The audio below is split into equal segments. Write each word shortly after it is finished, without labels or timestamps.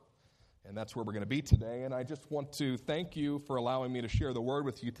And that's where we're going to be today. And I just want to thank you for allowing me to share the word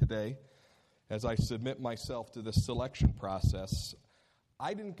with you today as I submit myself to this selection process.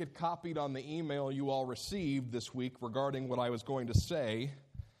 I didn't get copied on the email you all received this week regarding what I was going to say.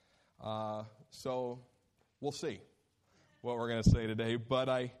 So we'll see what we're going to say today. But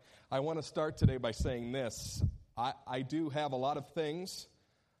I want to start today by saying this. I do have a lot of things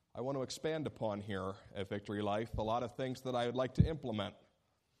I want to expand upon here at Victory Life, a lot of things that I would like to implement.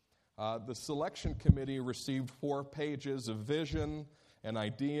 The selection committee received 4 pages of vision and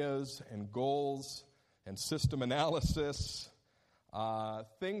ideas and goals and system analysis,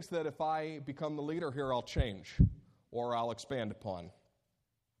 things that if I become the leader here, I'll change or I'll expand upon.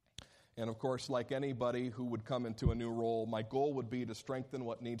 And of course, like anybody who would come into a new role, my goal would be to strengthen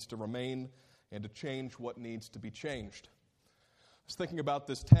what needs to remain and to change what needs to be changed. I was thinking about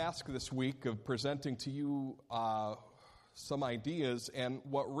this task this week of presenting to you some ideas, and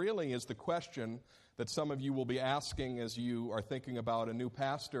what really is the question that some of you will be asking as you are thinking about a new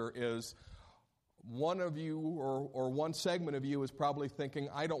pastor is, one of you or one segment of you is probably thinking,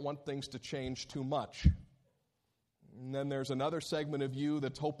 I don't want things to change too much. And then there's another segment of you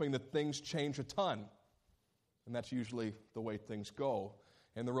that's hoping that things change a ton. And that's usually the way things go.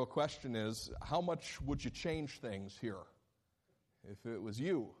 And the real question is, how much would you change things here if it was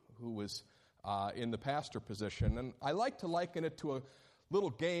you who was in the pastor position? And I like to liken it to a little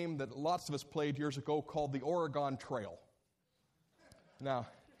game that lots of us played years ago called the Oregon Trail. Now,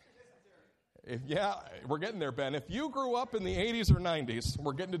 we're getting there, Ben. If you grew up in the 80s or 90s,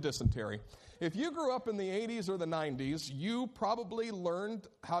 we're getting to dysentery. If you grew up in the 80s or the 90s, you probably learned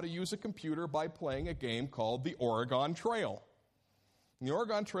how to use a computer by playing a game called the Oregon Trail. And the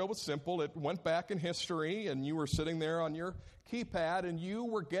Oregon Trail was simple. It went back in history, and you were sitting there on your keypad, and you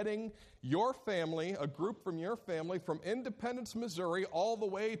were getting your family, a group from your family, from Independence, Missouri, all the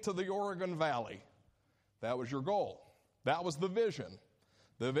way to the Oregon Valley. That was your goal. That was the vision.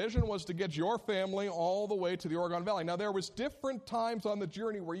 The vision was to get your family all the way to the Oregon Valley. Now, there was different times on the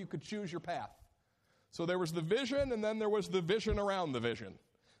journey where you could choose your path. So there was the vision, and then there was the vision around the vision.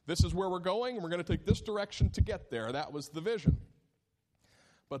 This is where we're going, and we're going to take this direction to get there. That was the vision.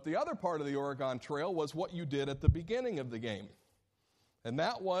 But the other part of the Oregon Trail was what you did at the beginning of the game. And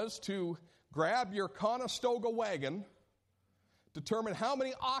that was to grab your Conestoga wagon, determine how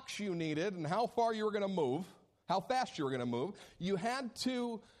many ox you needed and how far you were going to move, how fast you were going to move. You had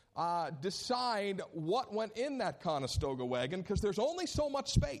to decide what went in that Conestoga wagon because there's only so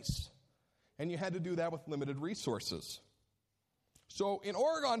much space. And you had to do that with limited resources. So in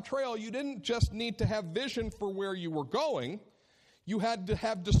Oregon Trail, you didn't just need to have vision for where you were going. You had to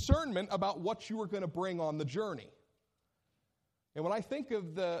have discernment about what you were going to bring on the journey. And when I think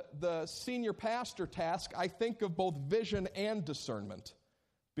of the senior pastor task, I think of both vision and discernment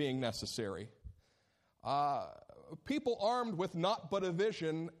being necessary. People armed with naught but a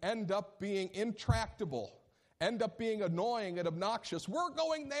vision end up being intractable, end up being annoying and obnoxious. We're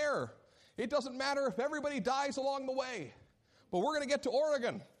going there. It doesn't matter if everybody dies along the way, but we're going to get to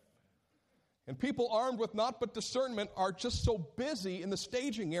Oregon. And people armed with naught but discernment are just so busy in the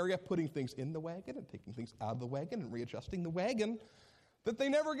staging area putting things in the wagon and taking things out of the wagon and readjusting the wagon that they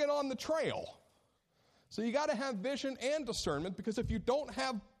never get on the trail. So you got to have vision and discernment, because if you don't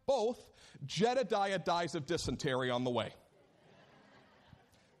have both, Jedediah dies of dysentery on the way.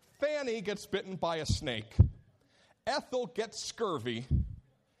 Fanny gets bitten by a snake. Ethel gets scurvy.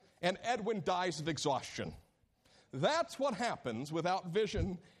 And Edwin dies of exhaustion. That's what happens without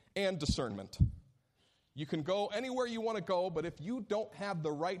vision and discernment. You can go anywhere you want to go, but if you don't have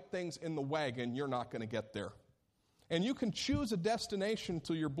the right things in the wagon, you're not going to get there. And you can choose a destination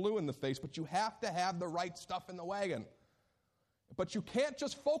till you're blue in the face, but you have to have the right stuff in the wagon. But you can't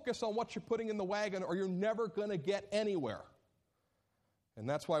just focus on what you're putting in the wagon, or you're never going to get anywhere. And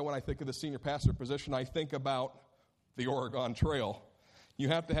that's why when I think of the senior pastor position, I think about the Oregon Trail. You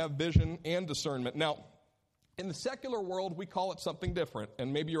have to have vision and discernment. Now, in the secular world, we call it something different,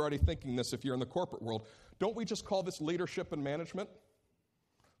 and maybe you're already thinking this if you're in the corporate world. Don't we just call this leadership and management?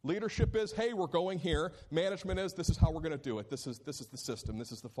 Leadership is, hey, we're going here. Management is, this is how we're going to do it. This is the system.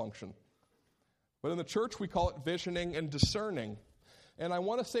 This is the function. But in the church, we call it visioning and discerning. And I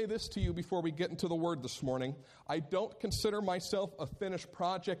want to say this to you before we get into the word this morning. I don't consider myself a finished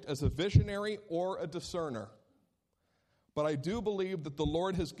project as a visionary or a discerner. But I do believe that the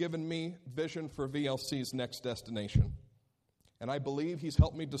Lord has given me vision for VLC's next destination. And I believe He's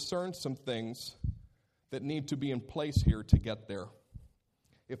helped me discern some things that need to be in place here to get there.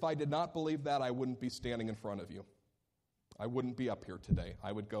 If I did not believe that, I wouldn't be standing in front of you. I wouldn't be up here today.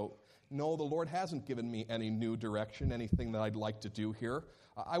 I would go, no, the Lord hasn't given me any new direction, anything that I'd like to do here.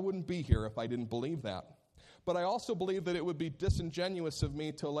 I wouldn't be here if I didn't believe that. But I also believe that it would be disingenuous of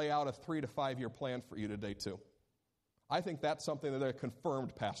me to lay out a 3 to 5 year plan for you today too. I think that's something that a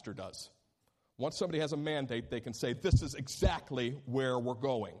confirmed pastor does. Once somebody has a mandate, they can say, this is exactly where we're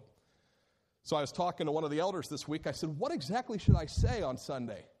going. So I was talking to one of the elders this week. I said, what exactly should I say on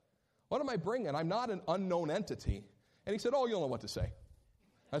Sunday? What am I bringing? I'm not an unknown entity. And he said, oh, you'll know what to say.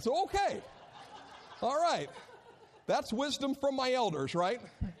 I said, okay. All right. That's wisdom from my elders, right?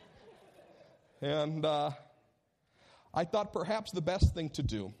 And I thought perhaps the best thing to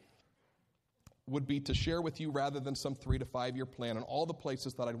do would be to share with you rather than some 3 to 5 year plan on all the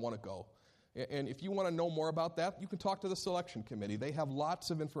places that I'd want to go. And if you want to know more about that, you can talk to the selection committee. They have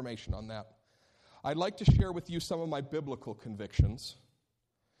lots of information on that. I'd like to share with you some of my biblical convictions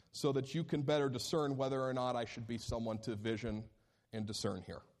so that you can better discern whether or not I should be someone to vision and discern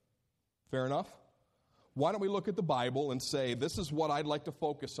here. Fair enough? Why don't we look at the Bible and say, this is what I'd like to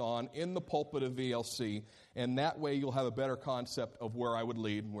focus on in the pulpit of VLC, and that way you'll have a better concept of where I would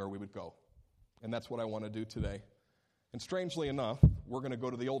lead and where we would go. And that's what I want to do today. And strangely enough, we're going to go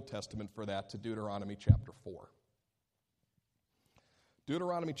to the Old Testament for that, to Deuteronomy chapter 4.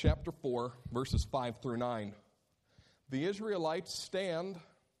 Deuteronomy chapter 4, verses 5 through 9. The Israelites stand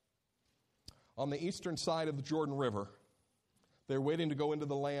on the eastern side of the Jordan River. They're waiting to go into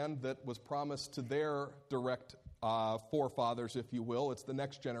the land that was promised to their direct forefathers, if you will. It's the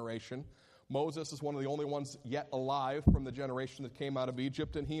next generation. Moses is one of the only ones yet alive from the generation that came out of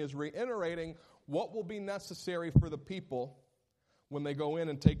Egypt, and he is reiterating what will be necessary for the people when they go in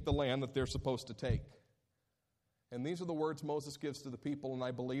and take the land that they're supposed to take. And these are the words Moses gives to the people, and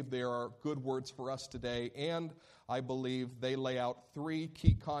I believe they are good words for us today, and I believe they lay out 3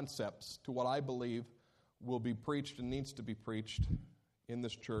 key concepts to what I believe will be preached and needs to be preached in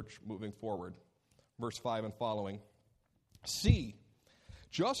this church moving forward. Verse 5 and following. See,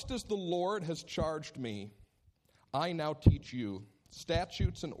 just as the Lord has charged me, I now teach you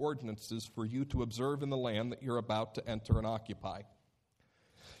statutes and ordinances for you to observe in the land that you're about to enter and occupy.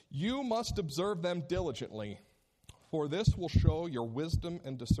 You must observe them diligently, for this will show your wisdom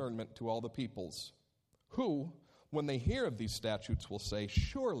and discernment to all the peoples, who, when they hear of these statutes, will say,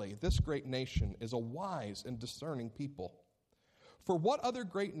 surely this great nation is a wise and discerning people. For what other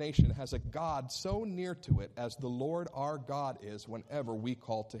great nation has a God so near to it as the Lord our God is whenever we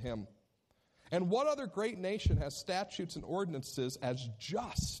call to him? And what other great nation has statutes and ordinances as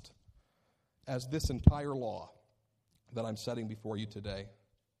just as this entire law that I'm setting before you today?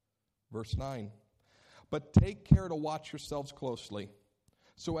 Verse 9. But take care to watch yourselves closely,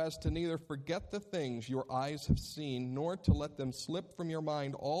 so as to neither forget the things your eyes have seen, nor to let them slip from your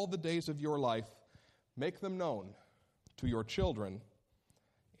mind all the days of your life. Make them known to your children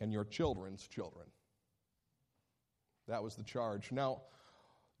and your children's children. That was the charge. Now,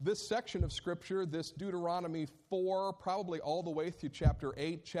 this section of Scripture, this Deuteronomy 4, probably all the way through chapter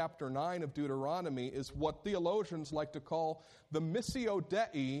 8, chapter 9 of Deuteronomy, is what theologians like to call the Missio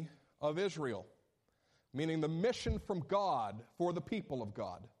Dei of Israel, meaning the mission from God for the people of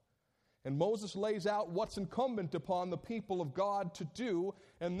God. And Moses lays out what's incumbent upon the people of God to do,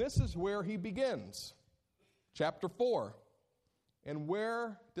 and this is where he begins. Chapter 4. And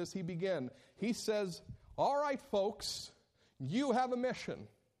where does he begin? He says, all right, folks, you have a mission.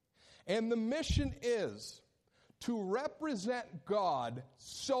 And the mission is to represent God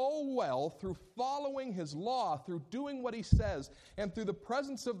so well through following his law, through doing what he says, and through the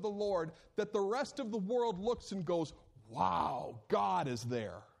presence of the Lord, that the rest of the world looks and goes, wow, God is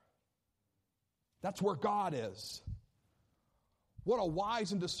there. That's where God is. What a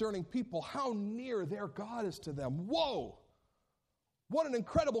wise and discerning people. How near their God is to them. Whoa! What an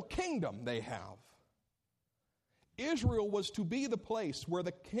incredible kingdom they have. Israel was to be the place where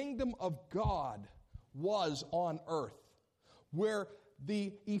the kingdom of God was on earth, where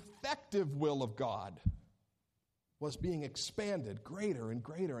the effective will of God was being expanded greater and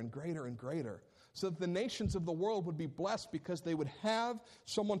greater and greater and greater, so that the nations of the world would be blessed because they would have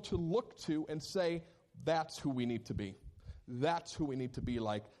someone to look to and say, that's who we need to be. That's who we need to be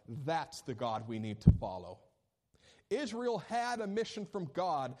like. That's the God we need to follow. Israel had a mission from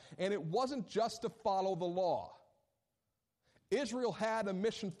God, and it wasn't just to follow the law. Israel had a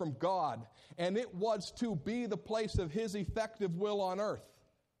mission from God, and it was to be the place of his effective will on earth.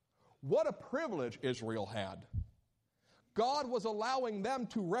 What a privilege Israel had. God was allowing them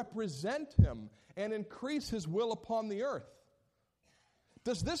to represent him and increase his will upon the earth.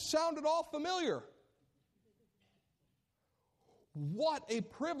 Does this sound at all familiar? What a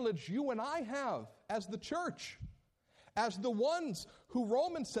privilege you and I have as the church, as the ones who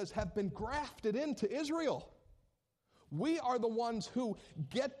Romans says have been grafted into Israel. We are the ones who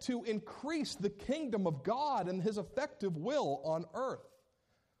get to increase the kingdom of God and his effective will on earth.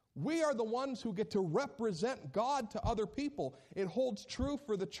 We are the ones who get to represent God to other people. It holds true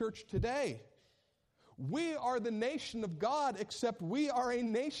for the church today. We are the nation of God, except we are a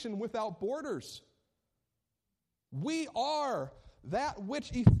nation without borders. We are that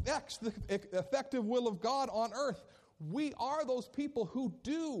which effects the effective will of God on earth. We are those people who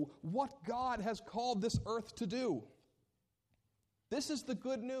do what God has called this earth to do. This is the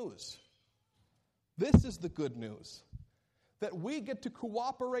good news. This is the good news. That we get to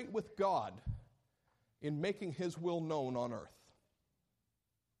cooperate with God in making his will known on earth.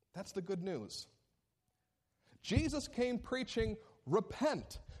 That's the good news. Jesus came preaching,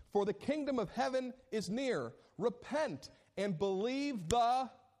 repent, for the kingdom of heaven is near. Repent and believe the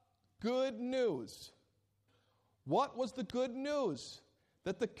good news. What was the good news?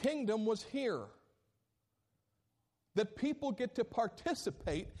 That the kingdom was here. That people get to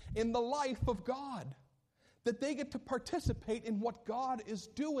participate in the life of God. That they get to participate in what God is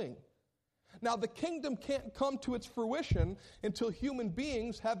doing. Now, the kingdom can't come to its fruition until human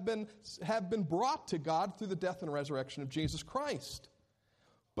beings have been brought to God through the death and resurrection of Jesus Christ.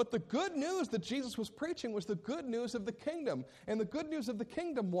 But the good news that Jesus was preaching was the good news of the kingdom. And the good news of the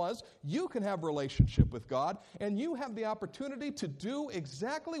kingdom was you can have a relationship with God, and you have the opportunity to do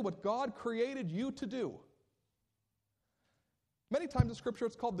exactly what God created you to do. Many times in Scripture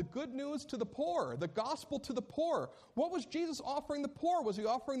it's called the good news to the poor, the gospel to the poor. What was Jesus offering the poor? Was he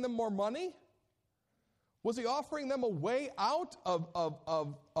offering them more money? Was he offering them a way out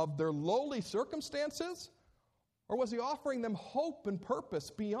of their lowly circumstances? Or was he offering them hope and purpose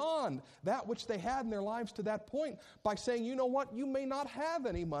beyond that which they had in their lives to that point by saying, you know what, you may not have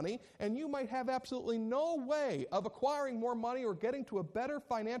any money and you might have absolutely no way of acquiring more money or getting to a better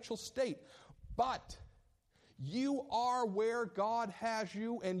financial state, but you are where God has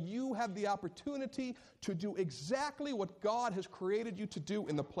you, and you have the opportunity to do exactly what God has created you to do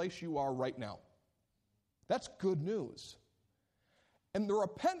in the place you are right now. That's good news. And the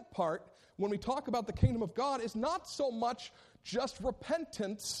repent part, when we talk about the kingdom of God, is not so much just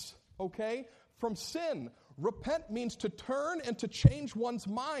repentance, okay, from sin. Repent means to turn and to change one's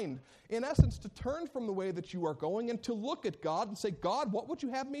mind. In essence, to turn from the way that you are going and to look at God and say, God, what would you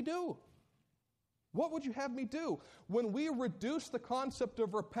have me do? What would you have me do? When we reduce the concept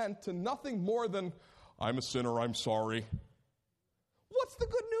of repent to nothing more than, I'm a sinner, I'm sorry. What's the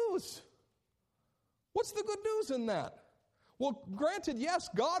good news? What's the good news in that? Well, granted, yes,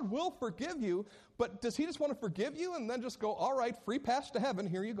 God will forgive you, but does he just want to forgive you and then just go, all right, free pass to heaven,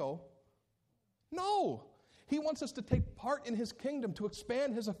 here you go? No. He wants us to take part in his kingdom, to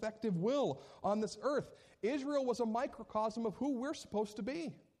expand his effective will on this earth. Israel was a microcosm of who we're supposed to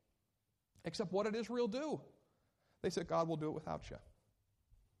be. Except what did Israel do? They said, God will do it without you.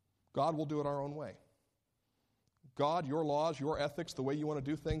 God will do it our own way. God, your laws, your ethics, the way you want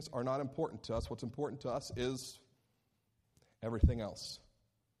to do things are not important to us. What's important to us is everything else.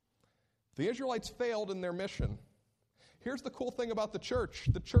 The Israelites failed in their mission. Here's the cool thing about the church.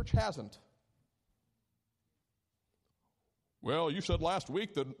 The church hasn't. Well, you said last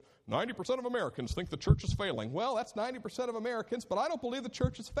week that 90% of Americans think the church is failing. Well, that's 90% of Americans, but I don't believe the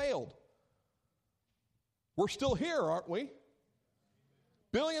church has failed. We're still here, aren't we?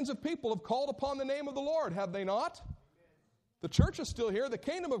 Billions of people have called upon the name of the Lord, have they not? The church is still here. The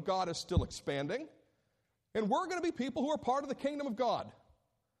kingdom of God is still expanding. And we're going to be people who are part of the kingdom of God.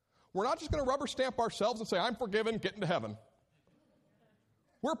 We're not just going to rubber stamp ourselves and say, I'm forgiven, get into heaven.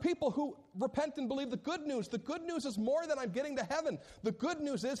 We're people who repent and believe the good news. The good news is more than I'm getting to heaven. The good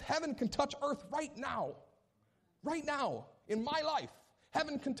news is heaven can touch earth right now. Right now, in my life.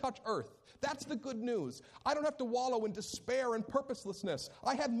 Heaven can touch earth. That's the good news. I don't have to wallow in despair and purposelessness.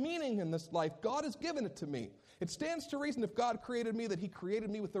 I have meaning in this life. God has given it to me. It stands to reason if God created me that he created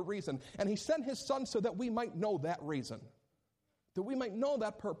me with a reason. And he sent his son so that we might know that reason. That we might know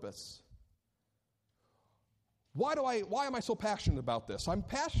that purpose. Why am I so passionate about this? I'm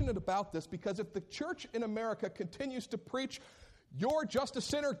passionate about this because if the church in America continues to preach, you're just a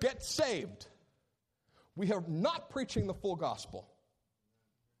sinner, get saved, we are not preaching the full gospel.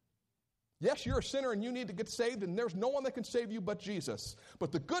 Yes, you're a sinner and you need to get saved, and there's no one that can save you but Jesus.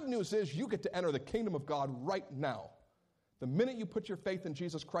 But the good news is you get to enter the kingdom of God right now. The minute you put your faith in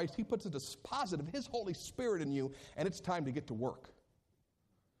Jesus Christ, he puts a deposit of his Holy Spirit in you, and it's time to get to work.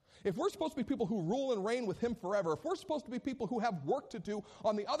 If we're supposed to be people who rule and reign with him forever, if we're supposed to be people who have work to do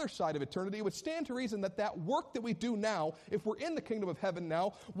on the other side of eternity, it would stand to reason that that work that we do now, if we're in the kingdom of heaven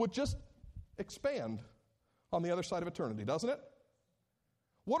now, would just expand on the other side of eternity, doesn't it?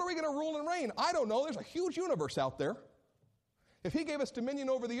 What are we going to rule and reign? I don't know. There's a huge universe out there. If he gave us dominion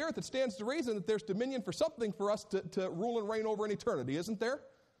over the earth, it stands to reason that there's dominion for something for us to rule and reign over in eternity, isn't there?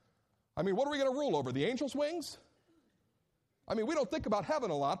 I mean, what are we going to rule over? The angels' wings? I mean, we don't think about heaven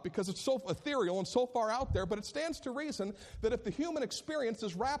a lot because it's so ethereal and so far out there, but it stands to reason that if the human experience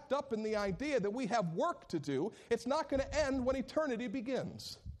is wrapped up in the idea that we have work to do, it's not going to end when eternity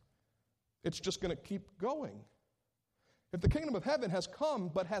begins. It's just going to keep going. If the kingdom of heaven has come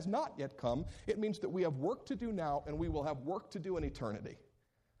but has not yet come, it means that we have work to do now and we will have work to do in eternity.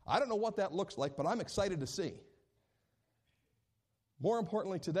 I don't know what that looks like, but I'm excited to see. More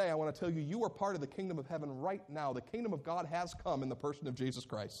importantly today, I want to tell you, you are part of the kingdom of heaven right now. The kingdom of God has come in the person of Jesus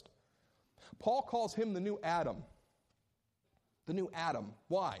Christ. Paul calls him the new Adam. The new Adam.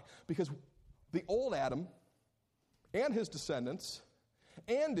 Why? Because the old Adam and his descendants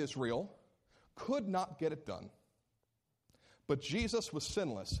and Israel could not get it done. But Jesus was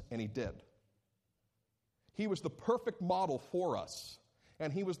sinless, and he did. He was the perfect model for us,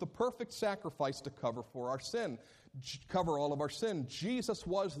 and he was the perfect sacrifice to cover for our sin, cover all of our sin. Jesus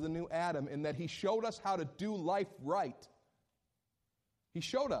was the new Adam in that he showed us how to do life right. He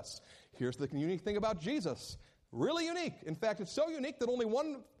showed us. Here's the unique thing about Jesus. Really unique. In fact, it's so unique that only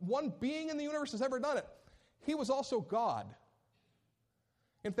one being in the universe has ever done it. He was also God.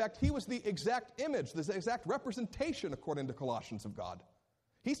 In fact, he was the exact image, the exact representation, according to Colossians, of God.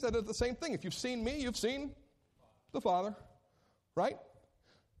 He said the same thing. If you've seen me, you've seen the Father. Right?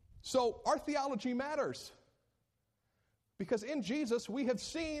 So our theology matters. Because in Jesus, we have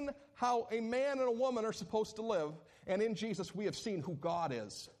seen how a man and a woman are supposed to live. And in Jesus, we have seen who God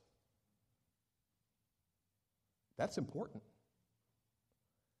is. That's important.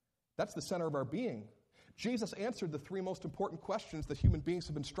 That's the center of our being. Jesus answered the three most important questions that human beings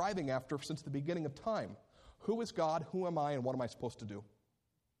have been striving after since the beginning of time. Who is God? Who am I? And what am I supposed to do?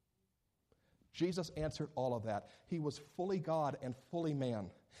 Jesus answered all of that. He was fully God and fully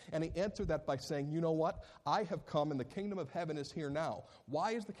man. And he answered that by saying, you know what? I have come and the kingdom of heaven is here now.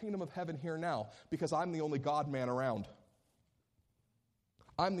 Why is the kingdom of heaven here now? Because I'm the only God-man around.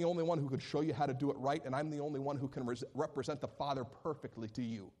 I'm the only one who could show you how to do it right, and I'm the only one who can represent the Father perfectly to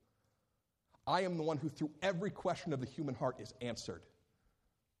you. I am the one who through every question of the human heart is answered.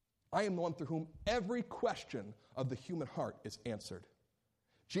 I am the one through whom every question of the human heart is answered.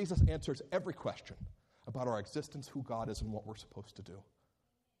 Jesus answers every question about our existence, who God is, and what we're supposed to do.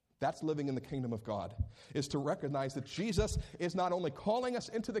 That's living in the kingdom of God, is to recognize that Jesus is not only calling us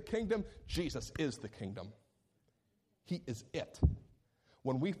into the kingdom, Jesus is the kingdom. He is it.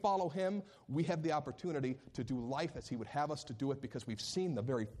 When we follow him, we have the opportunity to do life as he would have us to do it because we've seen the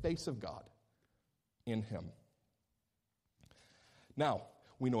very face of God in him. Now,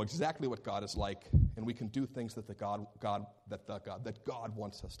 we know exactly what God is like, and we can do things that God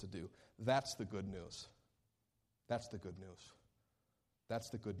wants us to do. That's the good news. That's the good news. That's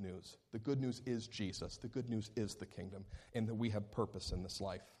the good news. The good news is Jesus. The good news is the kingdom, and that we have purpose in this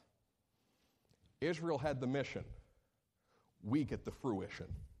life. Israel had the mission. We get the fruition.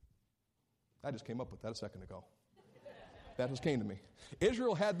 I just came up with that a second ago. That just came to me.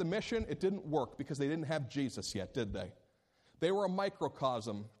 Israel had the mission. It didn't work because they didn't have Jesus yet, did they? They were a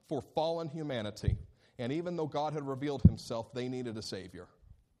microcosm for fallen humanity. And even though God had revealed himself, they needed a Savior.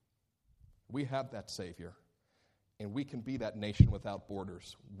 We have that Savior. And we can be that nation without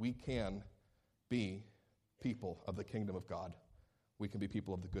borders. We can be people of the kingdom of God. We can be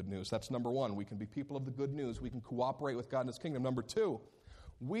people of the good news. That's number one. We can be people of the good news. We can cooperate with God in his kingdom. Number two,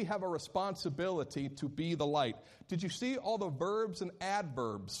 we have a responsibility to be the light. Did you see all the verbs and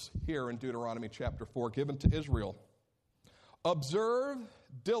adverbs here in Deuteronomy chapter 4 given to Israel? Observe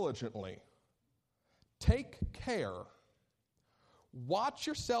diligently. Take care. Watch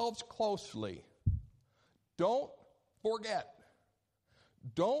yourselves closely. Don't forget.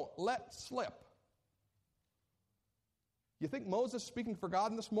 Don't let slip. You think Moses, speaking for God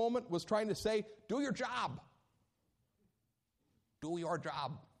in this moment, was trying to say, do your job. Do your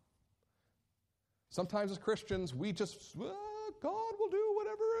job. Sometimes as Christians, we just, God will do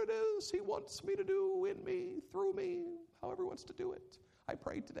whatever it is he wants me to do in me, through me, however he wants to do it. I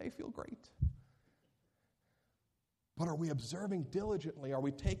prayed today, feel great. But are we observing diligently? Are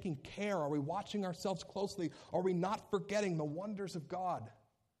we taking care? Are we watching ourselves closely? Are we not forgetting the wonders of God?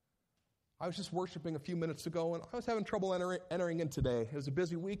 I was just worshiping a few minutes ago, and I was having trouble entering in today. It was a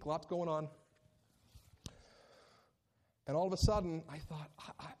busy week, lots going on. And all of a sudden, I thought,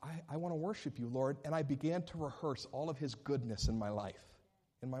 I want to worship you, Lord. And I began to rehearse all of his goodness in my life,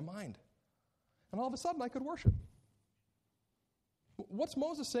 in my mind. And all of a sudden, I could worship. What's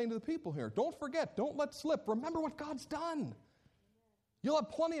Moses saying to the people here? Don't forget. Don't let slip. Remember what God's done. You'll have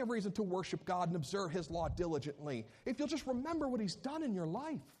plenty of reason to worship God and observe His law diligently if you'll just remember what He's done in your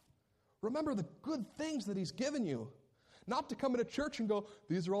life. Remember the good things that He's given you. Not to come into church and go,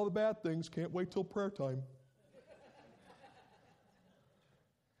 these are all the bad things, can't wait till prayer time.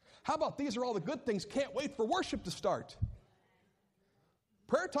 How about these are all the good things, can't wait for worship to start.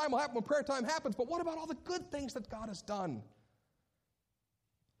 Prayer time will happen when prayer time happens, but what about all the good things that God has done?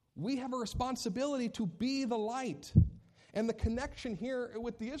 We have a responsibility to be the light. And the connection here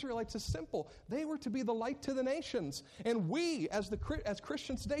with the Israelites is simple. They were to be the light to the nations. And we, as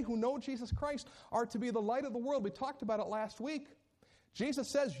Christians today who know Jesus Christ, are to be the light of the world. We talked about it last week. Jesus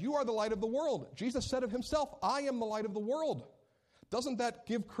says, you are the light of the world. Jesus said of Himself, I am the light of the world. Doesn't that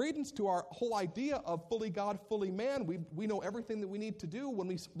give credence to our whole idea of fully God, fully man? We know everything that we need to do when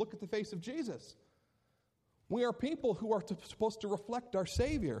we look at the face of Jesus. We are people who are supposed to reflect our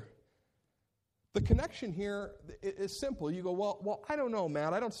Savior. The connection here is simple. You go, well, I don't know,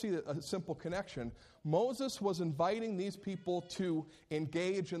 man. I don't see a simple connection. Moses was inviting these people to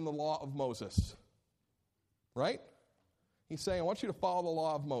engage in the law of Moses. Right? He's saying, I want you to follow the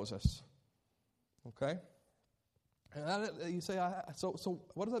law of Moses. Okay? And you say, so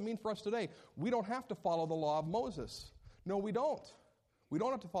what does that mean for us today? We don't have to follow the law of Moses. No, we don't. We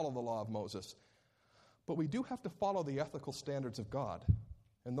don't have to follow the law of Moses. But we do have to follow the ethical standards of God.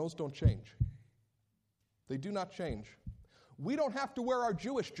 And those don't change. They do not change. We don't have to wear our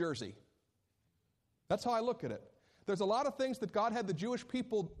Jewish jersey. That's how I look at it. There's a lot of things that God had the Jewish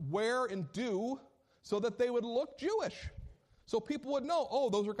people wear and do so that they would look Jewish. So people would know, oh,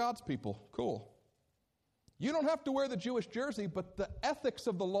 those are God's people. Cool. You don't have to wear the Jewish jersey, but the ethics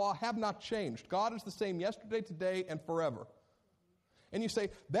of the law have not changed. God is the same yesterday, today, and forever. And you say,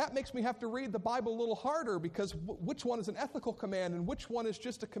 that makes me have to read the Bible a little harder because which one is an ethical command and which one is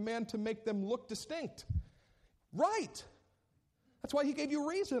just a command to make them look distinct? Right. That's why He gave you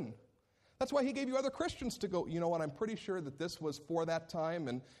reason. That's why He gave you other Christians to go, you know what, I'm pretty sure that this was for that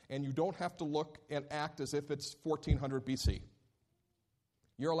time, and you don't have to look and act as if it's 1400 BC.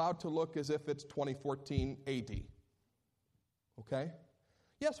 You're allowed to look as if it's 2014 AD. Okay?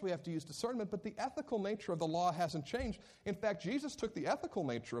 Yes, we have to use discernment, but the ethical nature of the law hasn't changed. In fact, Jesus took the ethical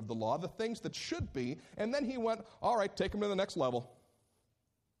nature of the law, the things that should be, and then He went, all right, take them to the next level.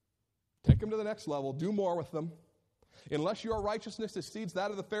 Take them to the next level. Do more with them. Unless your righteousness exceeds that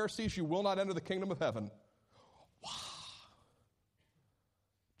of the Pharisees, you will not enter the kingdom of heaven. Wow.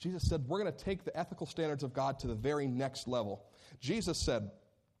 Jesus said, we're going to take the ethical standards of God to the very next level. Jesus said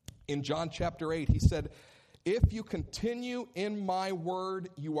in John chapter 8, He said, if you continue in my word,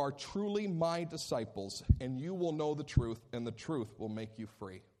 you are truly my disciples, and you will know the truth, and the truth will make you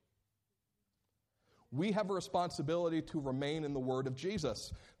free. We have a responsibility to remain in the word of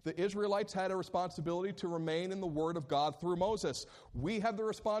Jesus. The Israelites had a responsibility to remain in the word of God through Moses. We have the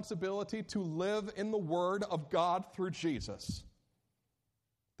responsibility to live in the word of God through Jesus.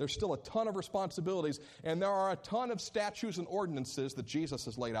 There's still a ton of responsibilities, and there are a ton of statutes and ordinances that Jesus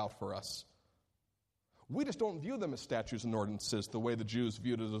has laid out for us. We just don't view them as statutes and ordinances the way the Jews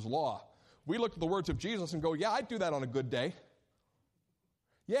viewed it as law. We look at the words of Jesus and go, yeah, I'd do that on a good day.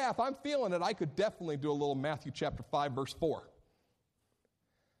 Yeah, if I'm feeling it, I could definitely do a little Matthew chapter 5, verse 4.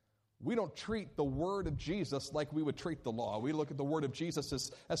 We don't treat the word of Jesus like we would treat the law. We look at the word of Jesus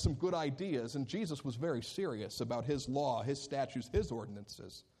as some good ideas, and Jesus was very serious about His law, His statutes, His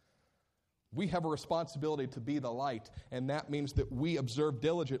ordinances. We have a responsibility to be the light, and that means that we observe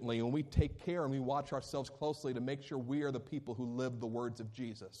diligently, and we take care, and we watch ourselves closely to make sure we are the people who live the words of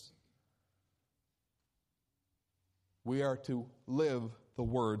Jesus. We are to live the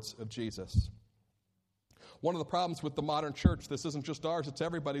words of Jesus. One of the problems with the modern church, this isn't just ours, it's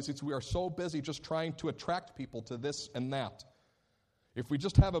everybody's, is we are so busy just trying to attract people to this and that. If we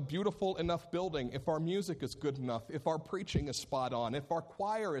just have a beautiful enough building, if our music is good enough, if our preaching is spot on, if our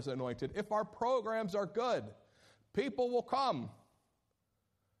choir is anointed, if our programs are good, people will come.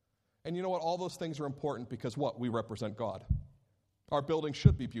 And you know what? All those things are important because what? We represent God. Our building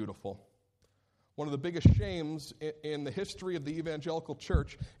should be beautiful. One of the biggest shames in the history of the evangelical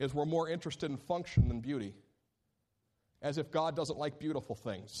church is we're more interested in function than beauty. As if God doesn't like beautiful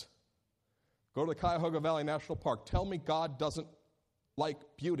things. Go to the Cuyahoga Valley National Park. Tell me God doesn't like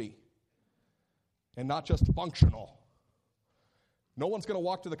beauty and not just functional. No one's going to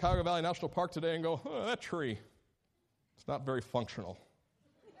walk to the Cuyahoga Valley National Park today and go, oh, that tree, it's not very functional.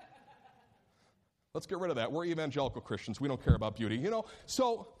 Let's get rid of that. We're evangelical Christians. We don't care about beauty.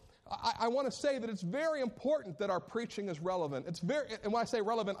 So I want to say that it's very important that our preaching is relevant. And when I say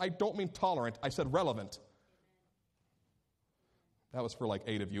relevant, I don't mean tolerant. I said relevant. That was for like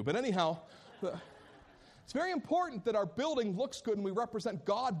 8 of you. But anyhow, It's very important that our building looks good and we represent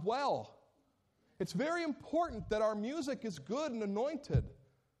God well. It's very important that our music is good and anointed.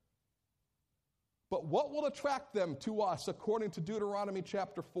 But what will attract them to us, according to Deuteronomy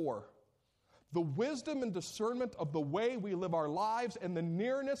chapter 4? The wisdom and discernment of the way we live our lives and the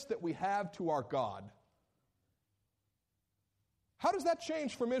nearness that we have to our God. How does that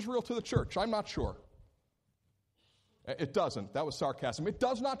change from Israel to the church? I'm not sure. It doesn't. That was sarcasm. It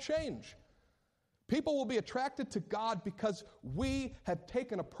does not change. People will be attracted to God because we have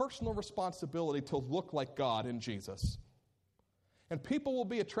taken a personal responsibility to look like God in Jesus. And people will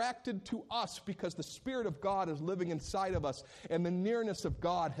be attracted to us because the Spirit of God is living inside of us and the nearness of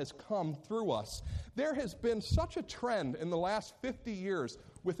God has come through us. There has been such a trend in the last 50 years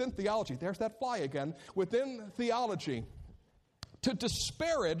within theology, there's that fly again, within theology, to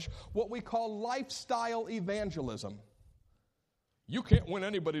disparage what we call lifestyle evangelism. You can't win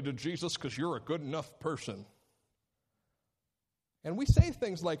anybody to Jesus because you're a good enough person. And we say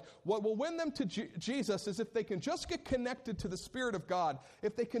things like, what will win them to Jesus is if they can just get connected to the Spirit of God,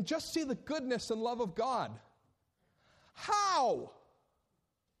 if they can just see the goodness and love of God. How?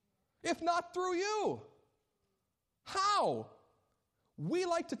 If not through you? How? We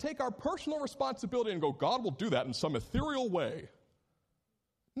like to take our personal responsibility and go, God will do that in some ethereal way.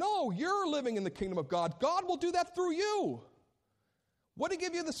 No, you're living in the kingdom of God. God will do that through you. What did He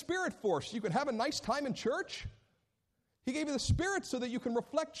give you the Spirit for? So you can have a nice time in church? He gave you the Spirit so that you can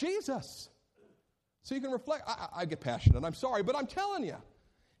reflect Jesus. So you can reflect. I get passionate. I'm sorry, but I'm telling you.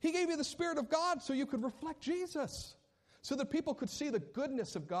 He gave you the Spirit of God so you could reflect Jesus. So that people could see the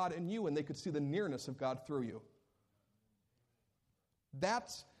goodness of God in you and they could see the nearness of God through you.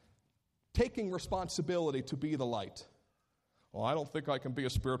 That's taking responsibility to be the light. Well, I don't think I can be a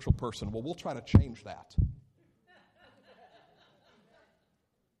spiritual person. Well, we'll try to change that.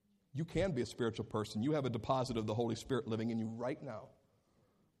 You can be a spiritual person. You have a deposit of the Holy Spirit living in you right now.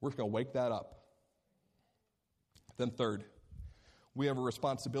 We're going to wake that up. Then third, we have a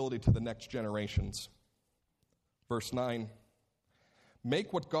responsibility to the next generations. Verse 9,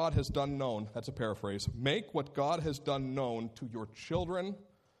 make what God has done known. That's a paraphrase. Make what God has done known to your children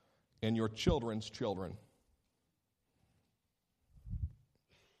and your children's children.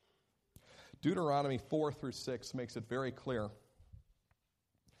 Deuteronomy 4 through 6 makes it very clear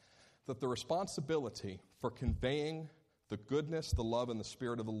that the responsibility for conveying the goodness, the love, and the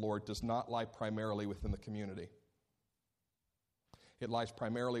Spirit of the Lord does not lie primarily within the community. It lies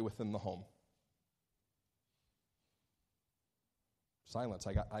primarily within the home. Silence.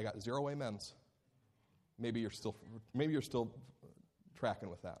 I got 0 amens. Maybe you're still tracking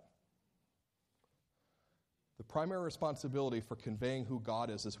with that. The primary responsibility for conveying who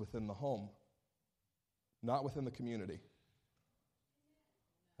God is within the home, not within the community.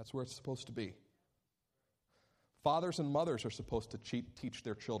 That's where it's supposed to be. Fathers and mothers are supposed to teach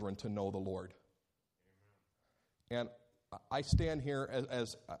their children to know the Lord. And I stand here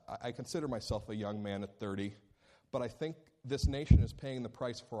as I consider myself a young man at 30, but I think this nation is paying the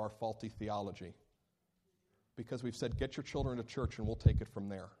price for our faulty theology. Because we've said, get your children to church and we'll take it from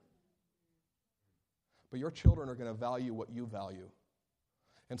there. But your children are going to value what you value.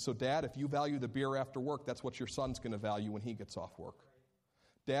 And so, Dad, if you value the beer after work, that's what your son's going to value when he gets off work.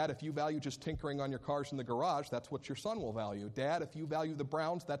 Dad, if you value just tinkering on your cars in the garage, that's what your son will value. Dad, if you value the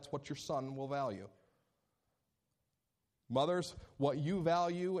Browns, that's what your son will value. Mothers, what you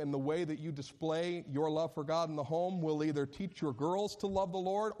value and the way that you display your love for God in the home will either teach your girls to love the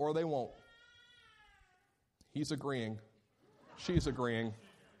Lord or they won't. He's agreeing. She's agreeing.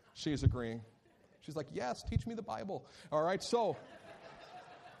 She's agreeing. She's like, yes, teach me the Bible. All right, so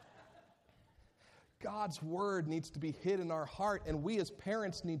God's word needs to be hid in our heart, and we as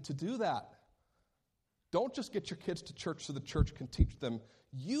parents need to do that. Don't just get your kids to church so the church can teach them.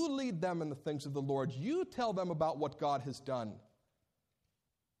 You lead them in the things of the Lord. You tell them about what God has done.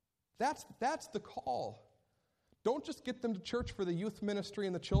 That's the call. Don't just get them to church for the youth ministry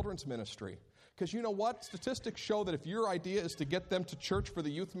and the children's ministry. Because you know what? Statistics show that if your idea is to get them to church for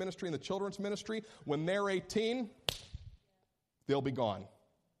the youth ministry and the children's ministry, when they're 18, they'll be gone.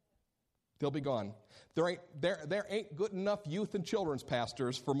 They'll be gone. There ain't good enough youth and children's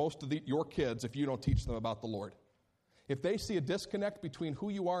pastors for most of your kids if you don't teach them about the Lord. If they see a disconnect between who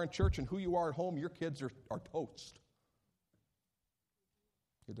you are in church and who you are at home, your kids are toast.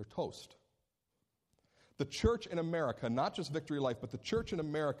 They're toast. The church in America, not just Victory Life, but the church in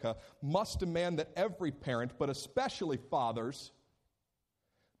America must demand that every parent, but especially fathers,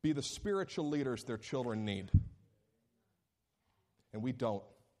 be the spiritual leaders their children need. And we don't.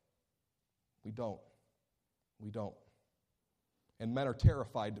 We don't. We don't. And men are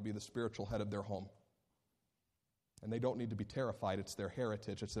terrified to be the spiritual head of their home. And they don't need to be terrified. It's their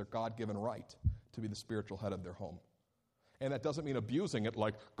heritage. It's their God-given right to be the spiritual head of their home. And that doesn't mean abusing it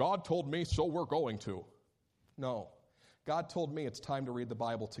like, God told me, so we're going to. No. God told me it's time to read the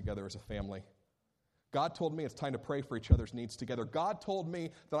Bible together as a family. God told me it's time to pray for each other's needs together. God told me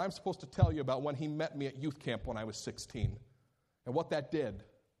that I'm supposed to tell you about when he met me at youth camp when I was 16 and what that did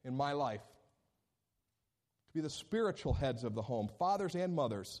in my life. To be the spiritual heads of the home, fathers and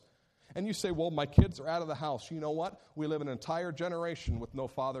mothers. And you say, well, my kids are out of the house. You know what? We live in an entire generation with no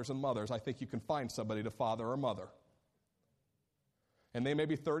fathers and mothers. I think you can find somebody to father or mother. And they may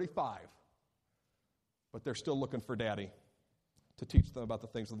be 35, but they're still looking for daddy to teach them about the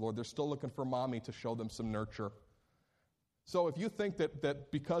things of the Lord. They're still looking for mommy to show them some nurture. So if you think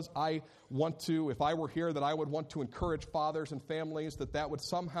that because I want to, if I were here, that I would want to encourage fathers and families, that would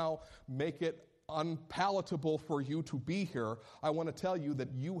somehow make it unpalatable for you to be here, I want to tell you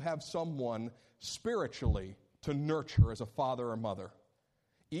that you have someone spiritually to nurture as a father or mother.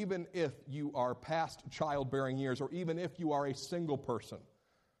 Even if you are past childbearing years, or even if you are a single person,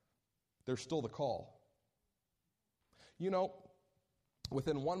 there's still the call. You know,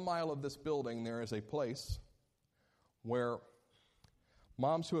 within 1 mile of this building, there is a place where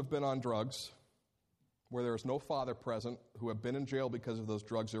moms who have been on drugs, where there is no father present, who have been in jail because of those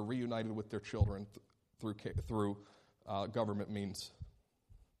drugs, are reunited with their children through government means.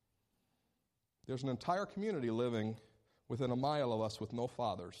 There's an entire community living within 1 mile of us with no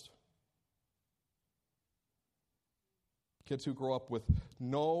fathers. Kids who grow up with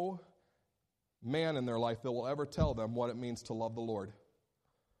no man in their life that will ever tell them what it means to love the Lord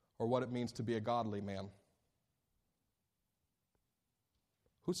or what it means to be a godly man.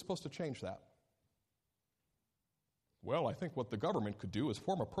 Who's supposed to change that? Well, I think what the government could do is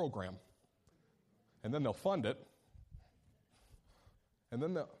form a program, and then they'll fund it, and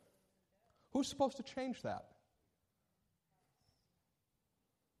then who's supposed to change that?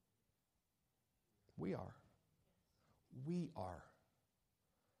 We are. We are.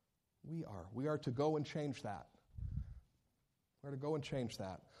 We are. We are to go and change that. We're to go and change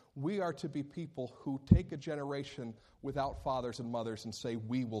that. We are to be people who take a generation without fathers and mothers and say,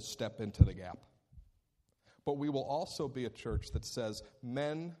 we will step into the gap. But we will also be a church that says,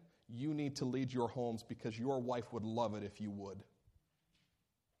 men, you need to lead your homes because your wife would love it if you would.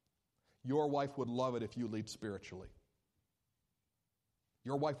 Your wife would love it if you lead spiritually.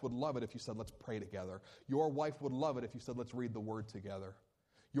 Your wife would love it if you said, let's pray together. Your wife would love it if you said, let's read the Word together.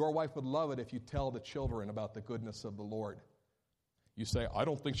 Your wife would love it if you tell the children about the goodness of the Lord. You say, I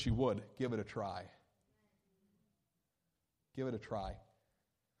don't think she would. Give it a try. Give it a try.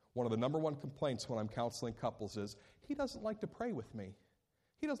 One of the number one complaints when I'm counseling couples is, he doesn't like to pray with me.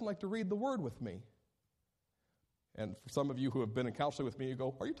 He doesn't like to read the Word with me. And for some of you who have been in counseling with me, you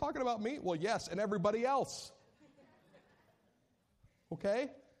go, are you talking about me? Well, yes, and everybody else. Okay?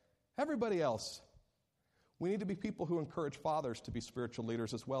 Everybody else. We need to be people who encourage fathers to be spiritual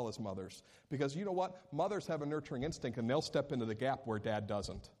leaders as well as mothers. Because you know what? Mothers have a nurturing instinct, and they'll step into the gap where dad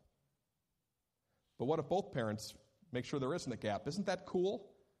doesn't. But what if both parents make sure there isn't a gap? Isn't that cool?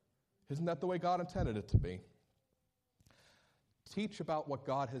 Isn't that the way God intended it to be? Teach about what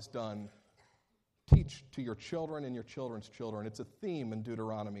God has done. Teach to your children and your children's children. It's a theme in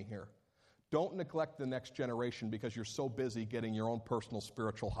Deuteronomy here. Don't neglect the next generation because you're so busy getting your own personal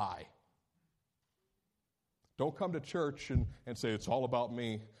spiritual high. Don't come to church and say, it's all about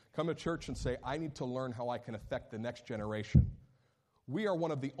me. Come to church and say, I need to learn how I can affect the next generation. We are one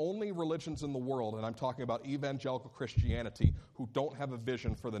of the only religions in the world, and I'm talking about evangelical Christianity, who don't have a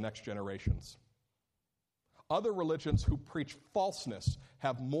vision for the next generations. Other religions who preach falseness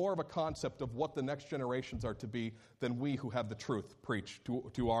have more of a concept of what the next generations are to be than we who have the truth preach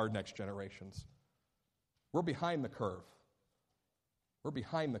to our next generations. We're behind the curve. We're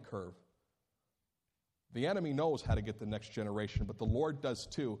behind the curve. The enemy knows how to get the next generation, but the Lord does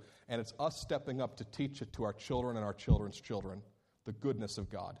too, and it's us stepping up to teach it to our children and our children's children, the goodness of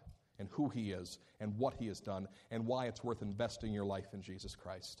God and who He is and what He has done and why it's worth investing your life in Jesus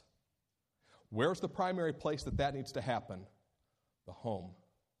Christ. Where's the primary place that needs to happen? The home.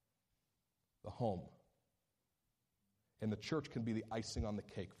 The home. And the church can be the icing on the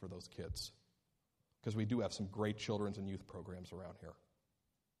cake for those kids, because we do have some great children's and youth programs around here.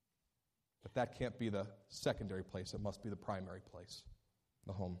 But that can't be the secondary place. It must be the primary place,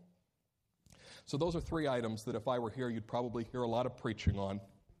 the home. So those are 3 items that if I were here, you'd probably hear a lot of preaching on.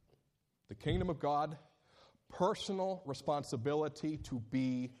 The kingdom of God, personal responsibility to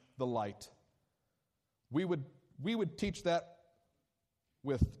be the light. We would teach that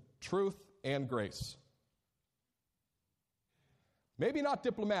with truth and grace. Maybe not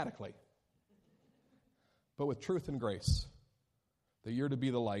diplomatically, but with truth and grace, that you're to be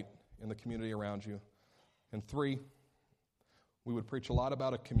the light in the community around you. And 3, we would preach a lot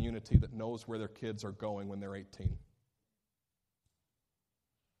about a community that knows where their kids are going when they're 18.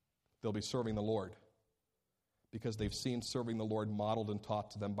 They'll be serving the Lord because they've seen serving the Lord modeled and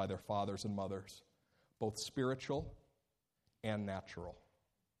taught to them by their fathers and mothers, both spiritual and natural.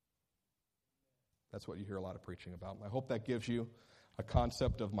 That's what you hear a lot of preaching about. I hope that gives you a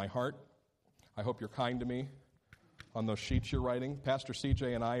concept of my heart. I hope you're kind to me on those sheets you're writing. Pastor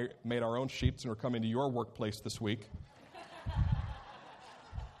CJ and I made our own sheets and are coming to your workplace this week.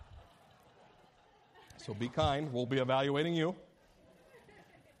 So be kind. We'll be evaluating you.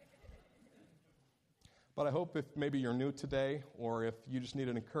 But I hope if maybe you're new today or if you just need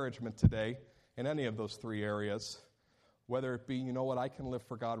an encouragement today in any of those 3 areas, whether it be, you know what, I can live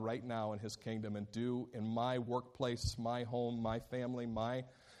for God right now in His kingdom and do in my workplace, my home, my family, my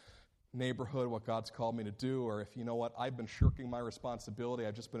neighborhood what God's called me to do, or if, you know what, I've been shirking my responsibility,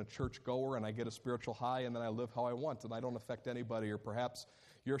 I've just been a church goer and I get a spiritual high and then I live how I want and I don't affect anybody, or perhaps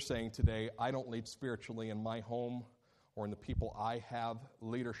you're saying today, I don't lead spiritually in my home or in the people I have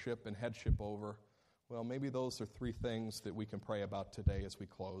leadership and headship over. Well, maybe those are 3 things that we can pray about today as we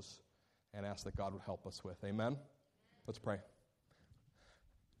close and ask that God would help us with. Amen? Let's pray.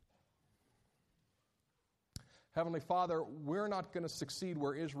 Heavenly Father, we're not going to succeed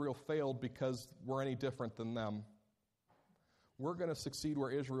where Israel failed because we're any different than them. We're going to succeed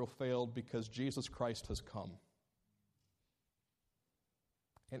where Israel failed because Jesus Christ has come.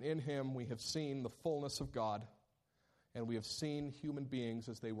 And in Him we have seen the fullness of God, and we have seen human beings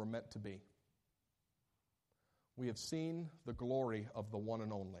as they were meant to be. We have seen the glory of the one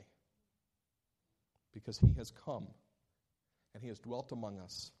and only, because He has come and He has dwelt among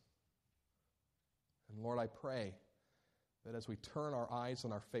us. And Lord, I pray that as we turn our eyes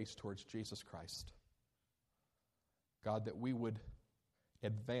and our face towards Jesus Christ, God, that we would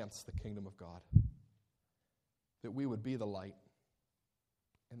advance the kingdom of God, that we would be the light,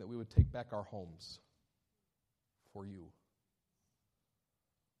 and that we would take back our homes for You.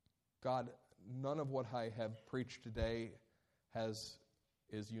 God, none of what I have preached today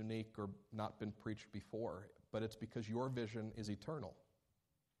is unique or not been preached before, but it's because Your vision is eternal.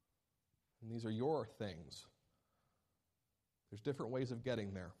 And these are Your things. There's different ways of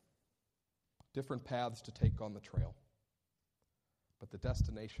getting there, different paths to take on the trail, but the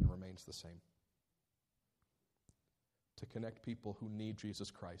destination remains the same. To connect people who need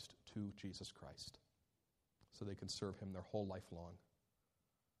Jesus Christ to Jesus Christ so they can serve Him their whole life long.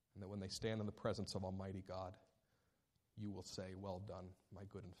 And that when they stand in the presence of Almighty God, You will say, "Well done, my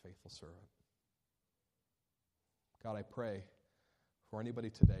good and faithful servant." God, I pray for anybody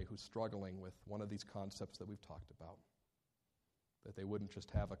today who's struggling with one of these concepts that we've talked about, that they wouldn't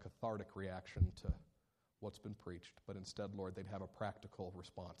just have a cathartic reaction to what's been preached, but instead, Lord, they'd have a practical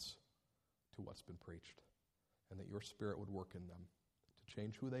response to what's been preached, and that Your Spirit would work in them to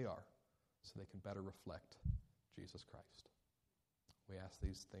change who they are so they can better reflect Jesus Christ. We ask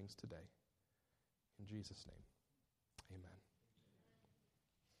these things today. In Jesus' name, amen.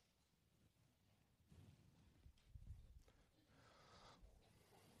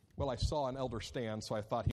 Well, I saw an elder stand, so I thought